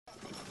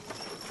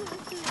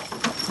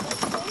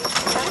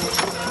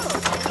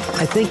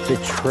I think the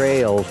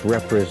trails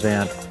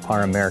represent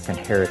our American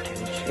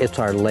heritage. It's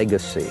our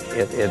legacy.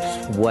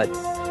 It's what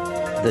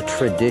the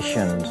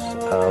traditions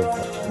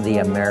of the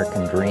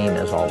American dream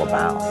is all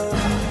about.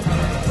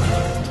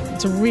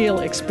 It's a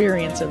real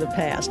experience of the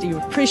past. You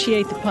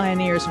appreciate the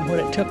pioneers and what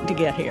it took to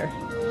get here.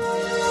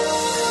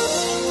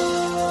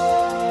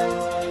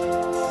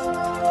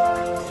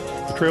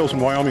 The trails in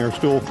Wyoming are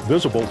still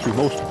visible through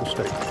most of the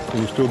state.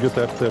 And you still get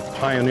that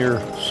pioneer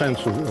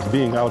sense of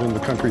being out in the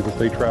country that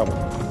they travel.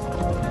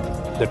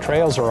 The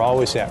trails are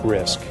always at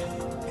risk.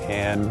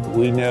 And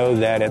we know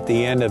that at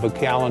the end of a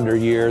calendar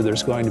year,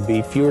 there's going to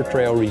be fewer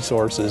trail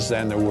resources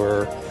than there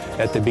were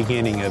at the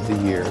beginning of the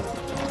year.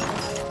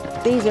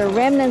 These are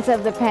remnants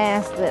of the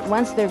past that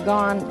once they're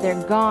gone,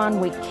 they're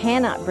gone. We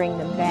cannot bring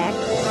them back.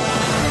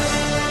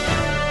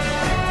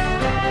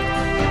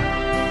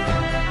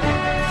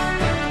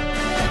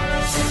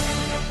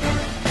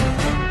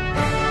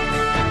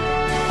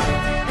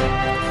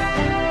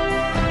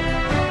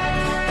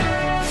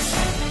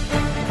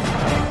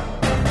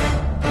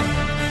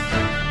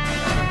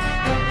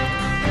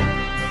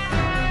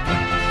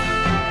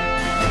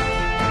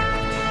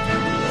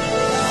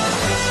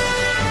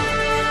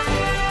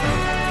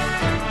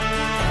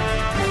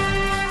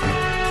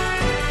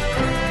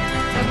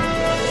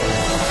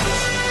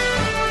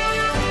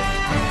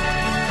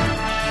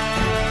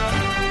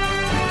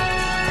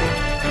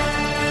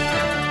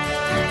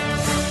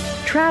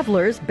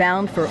 Travelers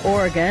bound for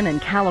Oregon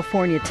and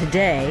California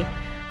today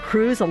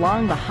cruise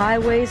along the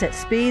highways at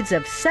speeds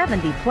of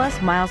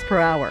 70+ miles per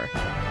hour.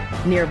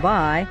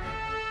 Nearby,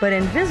 but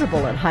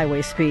invisible at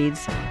highway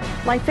speeds,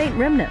 lie faint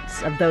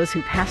remnants of those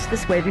who passed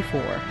this way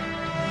before.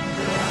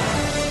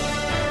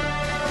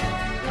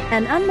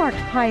 An unmarked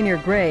pioneer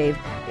grave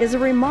is a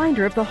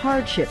reminder of the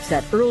hardships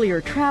that earlier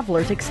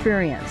travelers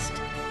experienced.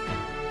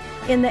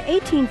 In the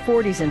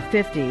 1840s and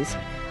 50s,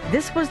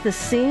 this was the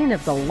scene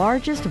of the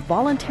largest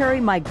voluntary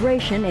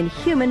migration in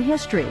human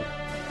history.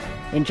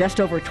 In just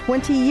over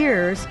 20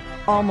 years,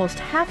 almost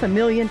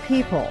 500,000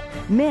 people,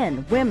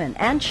 men, women,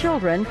 and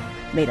children,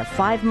 made a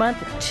 5-month,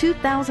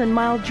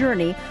 2,000-mile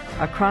journey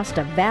across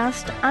a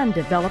vast,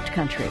 undeveloped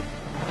country.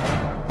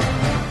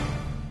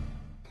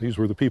 These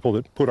were the people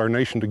that put our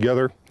nation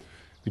together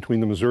between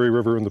the Missouri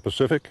River and the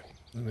Pacific.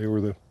 And they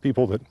were the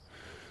people that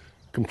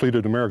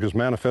completed America's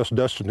manifest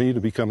destiny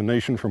to become a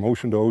nation from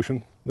ocean to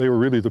ocean. They were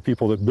really the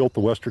people that built the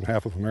western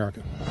half of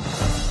America.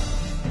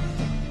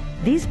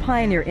 These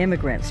pioneer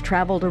immigrants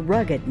traveled a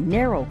rugged,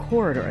 narrow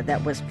corridor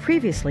that was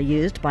previously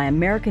used by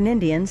American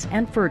Indians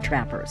and fur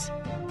trappers.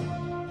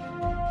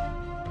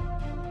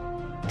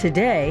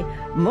 Today,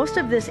 most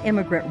of this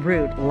immigrant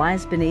route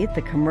lies beneath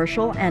the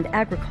commercial and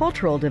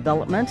agricultural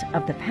development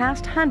of the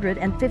past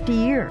 150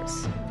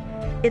 years.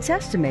 It's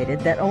estimated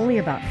that only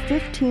about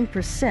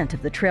 15%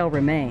 of the trail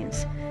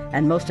remains,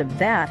 and most of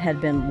that had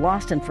been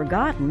lost and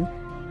forgotten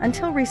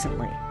until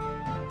recently.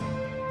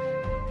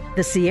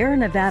 The Sierra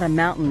Nevada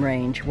mountain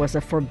range was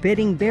a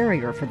forbidding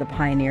barrier for the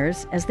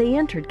pioneers as they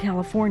entered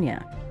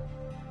California.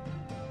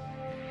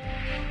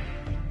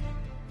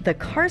 The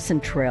Carson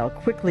Trail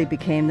quickly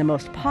became the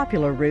most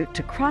popular route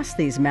to cross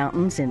these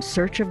mountains in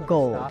search of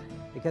gold.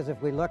 Because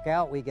if we look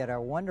out, we get a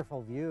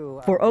wonderful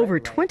view. For over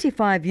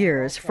 25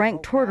 years,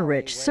 Frank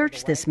Tortorich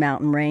searched this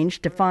mountain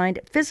range to find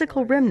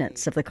physical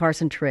remnants of the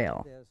Carson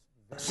Trail.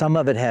 Some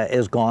of it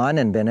is gone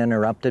and been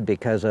interrupted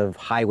because of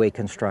highway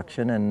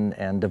construction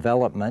and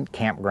development,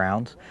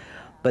 campgrounds.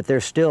 But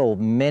there's still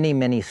many,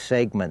 many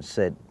segments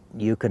that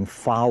you can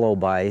follow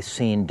by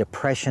seeing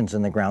depressions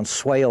in the ground,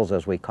 swales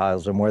as we call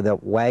them, where the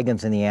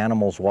wagons and the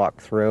animals walk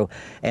through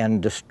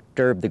and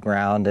disturb the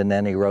ground, and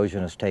then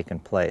erosion has taken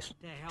place.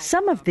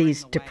 Some of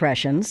these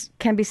depressions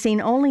can be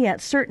seen only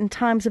at certain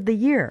times of the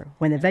year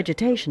when the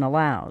vegetation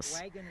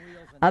allows.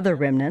 Other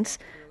remnants,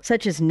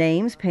 such as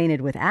names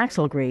painted with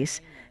axle grease,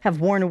 have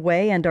worn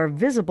away and are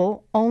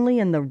visible only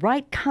in the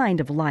right kind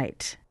of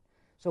light.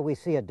 So we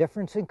see a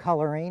difference in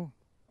coloring.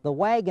 The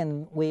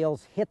wagon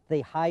wheels hit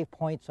the high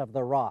points of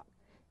the rock.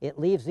 It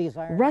leaves these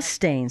iron... Rust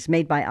stains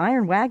made by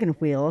iron wagon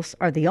wheels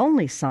are the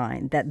only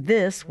sign that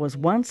this was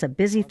once a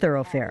busy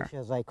thoroughfare.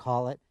 As I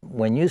call it.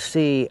 When you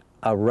see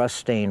a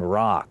rust-stained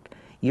rock,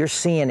 you're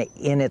seeing it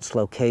in its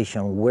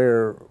location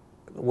where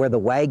the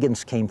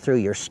wagons came through.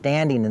 You're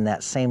standing in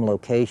that same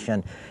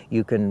location.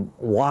 You can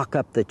walk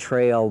up the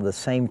trail, the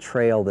same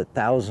trail that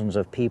thousands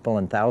of people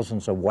and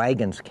thousands of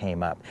wagons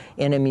came up.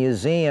 In a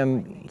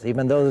museum,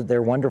 even though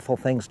they're wonderful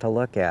things to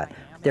look at,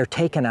 they're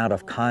taken out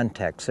of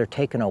context. They're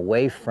taken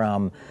away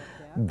from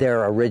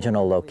their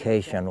original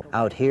location.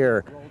 Out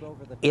here,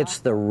 it's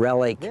the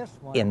relic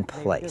in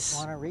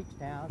place.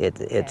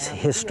 It's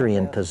history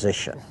in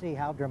position. See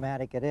how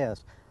dramatic it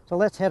is. So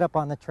let's head up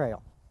on the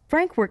trail.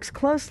 Frank works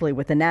closely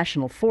with the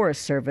National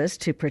Forest Service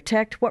to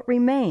protect what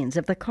remains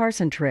of the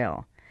Carson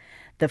Trail.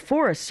 The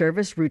Forest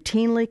Service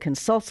routinely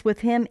consults with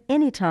him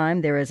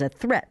anytime there is a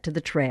threat to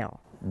the trail.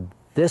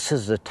 This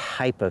is the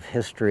type of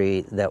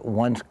history that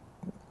once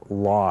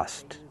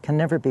lost can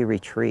never be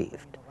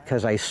retrieved.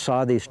 because I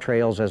saw these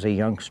trails as a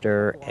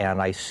youngster and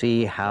I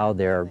see how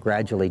they're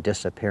gradually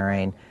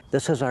disappearing.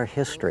 This is our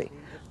history.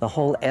 The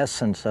whole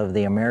essence of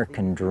the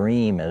American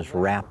dream is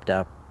wrapped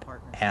up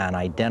and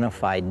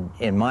identified,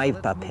 in my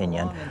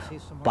opinion,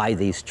 by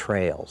these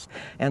trails.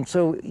 And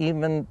so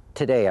even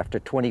today, after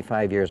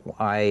 25 years,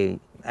 I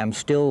am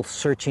still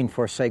searching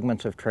for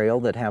segments of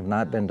trail that have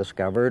not been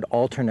discovered,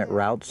 alternate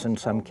routes in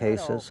some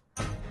cases.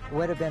 It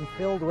would have been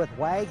filled with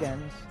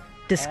wagons.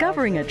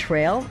 Discovering a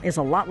trail is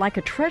a lot like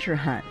a treasure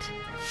hunt.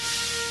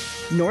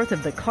 North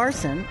of the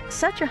Carson,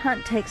 such a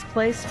hunt takes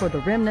place for the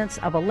remnants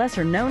of a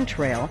lesser-known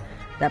trail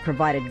that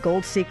provided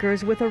gold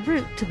seekers with a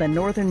route to the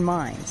northern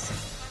mines.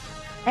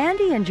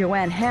 Andy and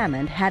Joanne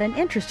Hammond had an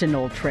interest in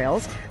old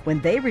trails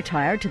when they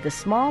retired to the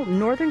small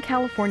Northern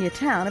California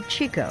town of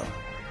Chico.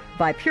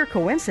 By pure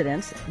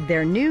coincidence,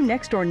 their new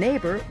next-door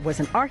neighbor was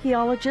an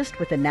archaeologist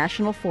with the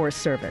National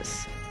Forest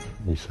Service.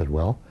 He said,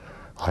 well,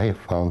 I have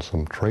found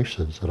some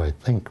traces that I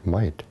think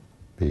might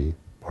be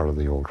part of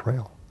the old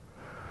trail.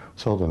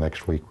 So the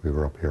next week we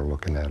were up here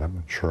looking at him,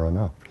 and sure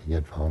enough, he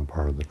had found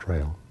part of the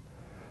trail.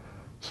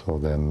 So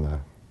then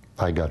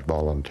I got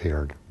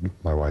volunteered,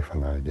 my wife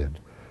and I did,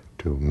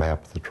 to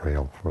map the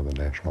trail for the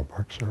National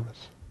Park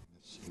Service.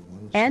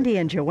 Andy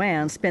and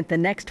Joanne spent the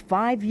next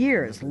 5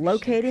 years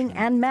locating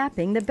and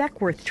mapping the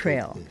Beckworth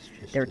Trail.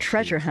 Their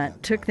treasure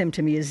hunt took them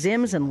to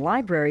museums and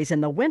libraries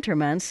in the winter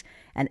months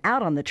and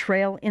out on the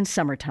trail in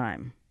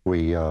summertime.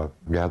 We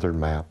gathered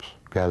maps,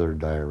 gathered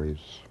diaries,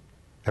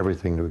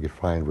 everything that we could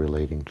find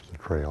relating to the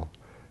trail,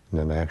 and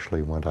then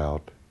actually went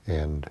out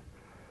and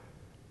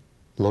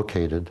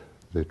located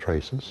the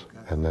traces,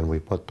 and then we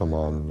put them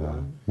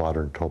on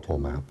modern topo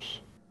maps.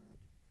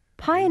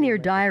 Pioneer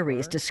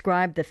diaries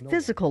describe the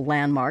physical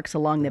landmarks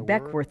along the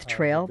Beckworth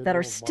Trail that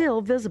are still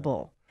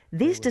visible.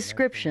 These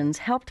descriptions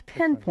helped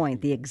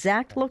pinpoint the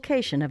exact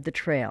location of the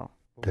trail.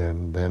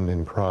 And then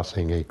in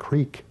crossing a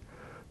creek,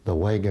 the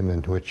wagon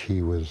in which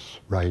he was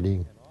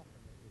riding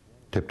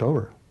tipped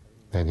over,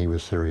 and he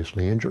was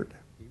seriously injured.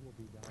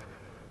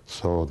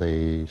 So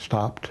they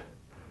stopped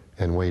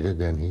and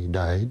waited, and he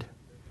died,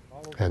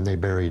 and they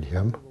buried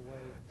him,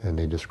 and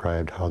they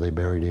described how they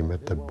buried him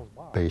at the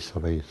base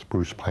of a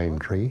spruce pine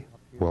tree.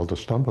 Well, the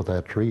stump of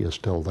that tree is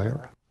still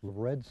there.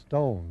 Red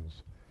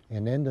stones,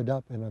 and ended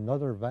up in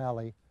another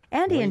valley.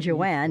 Andy and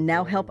Joanne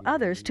now help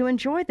others to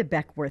enjoy the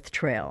Beckworth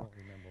Trail.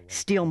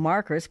 Steel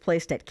markers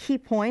placed at key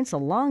points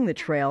along the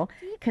trail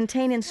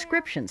contain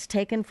inscriptions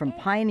taken from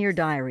pioneer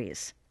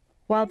diaries.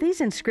 While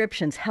these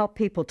inscriptions help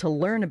people to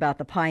learn about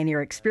the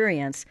pioneer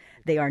experience,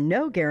 they are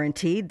no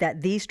guarantee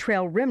that these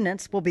trail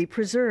remnants will be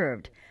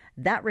preserved.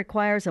 That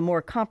requires a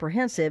more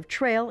comprehensive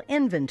trail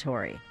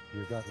inventory.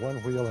 You've got one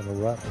wheel in a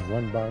rut and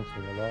one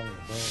bouncing along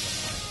the bone.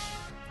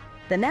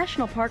 The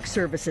National Park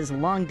Service's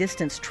Long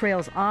Distance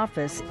Trails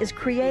Office is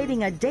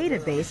creating a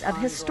database of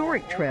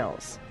historic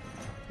trails.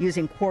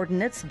 Using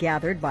coordinates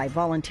gathered by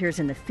volunteers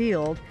in the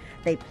field,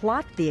 they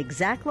plot the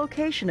exact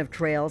location of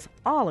trails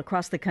all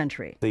across the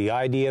country. The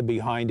idea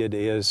behind it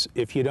is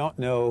if you don't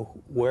know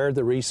where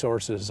the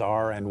resources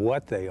are and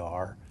what they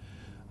are,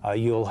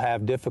 you'll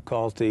have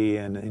difficulty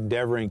in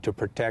endeavoring to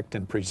protect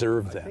and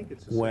preserve them.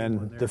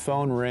 When the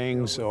phone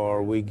rings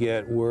or we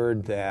get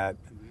word that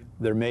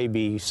there may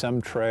be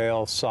some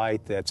trail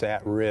site that's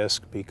at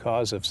risk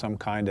because of some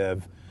kind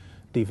of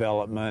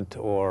development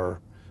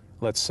or,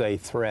 let's say,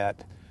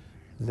 threat,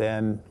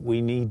 then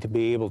we need to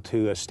be able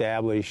to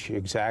establish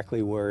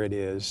exactly where it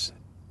is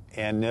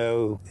and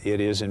know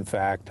it is, in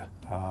fact,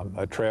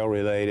 a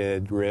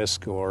trail-related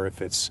risk or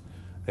if it's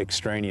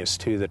extraneous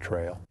to the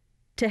trail.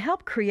 To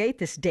help create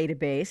this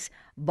database,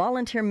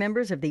 volunteer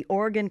members of the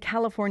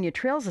Oregon-California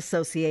Trails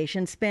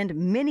Association spend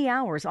many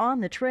hours on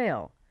the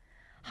trail.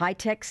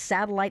 High-tech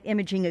satellite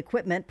imaging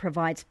equipment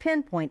provides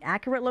pinpoint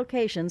accurate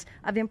locations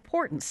of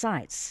important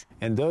sites.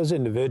 And those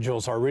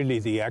individuals are really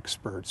the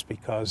experts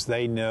because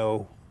they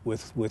know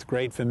with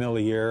great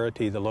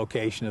familiarity the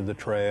location of the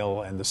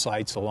trail and the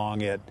sites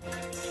along it.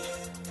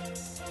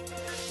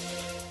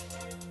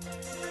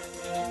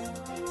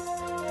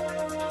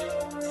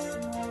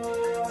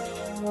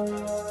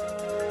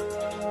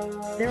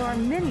 There are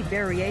many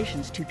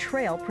variations to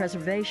trail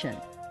preservation.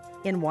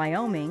 In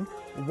Wyoming,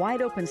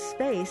 wide open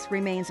space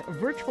remains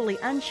virtually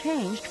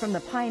unchanged from the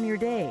pioneer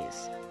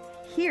days.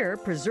 Here,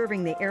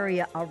 preserving the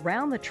area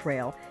around the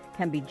trail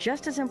can be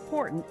just as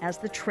important as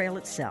the trail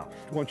itself.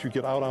 Once you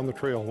get out on the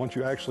trail, once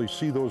you actually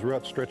see those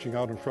ruts stretching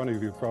out in front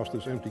of you across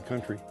this empty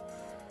country,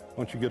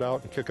 once you get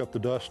out and kick up the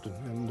dust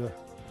and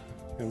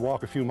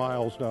walk a few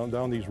miles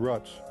down these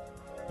ruts,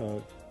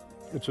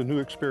 it's a new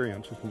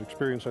experience. It's an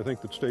experience, I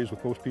think, that stays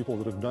with most people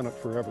that have done it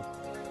forever.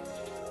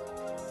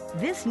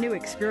 This new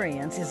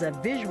experience is a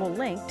visual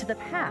link to the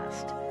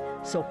past,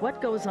 so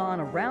what goes on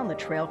around the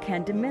trail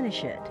can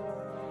diminish it.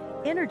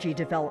 Energy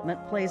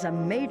development plays a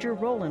major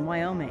role in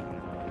Wyoming.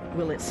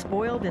 Will it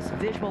spoil this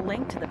visual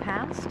link to the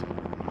past?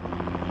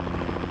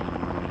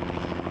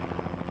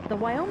 The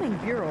Wyoming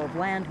Bureau of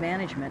Land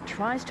Management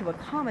tries to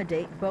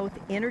accommodate both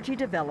energy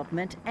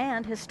development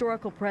and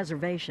historical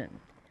preservation.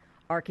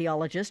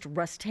 Archaeologist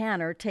Russ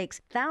Tanner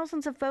takes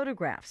thousands of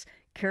photographs,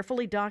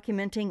 carefully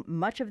documenting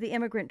much of the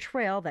immigrant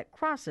trail that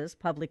crosses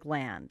public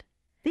land.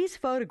 These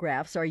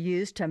photographs are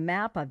used to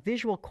map a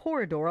visual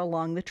corridor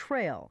along the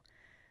trail.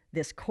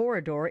 This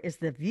corridor is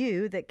the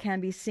view that can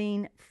be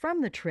seen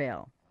from the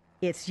trail.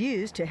 It's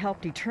used to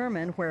help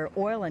determine where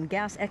oil and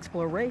gas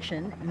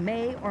exploration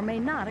may or may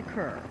not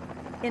occur.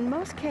 In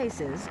most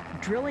cases,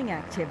 drilling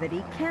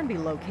activity can be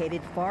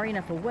located far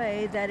enough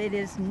away that it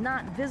is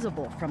not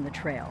visible from the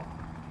trail.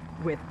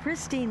 With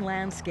pristine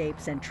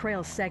landscapes and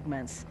trail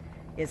segments,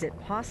 is it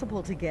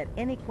possible to get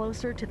any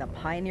closer to the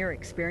pioneer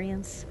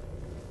experience?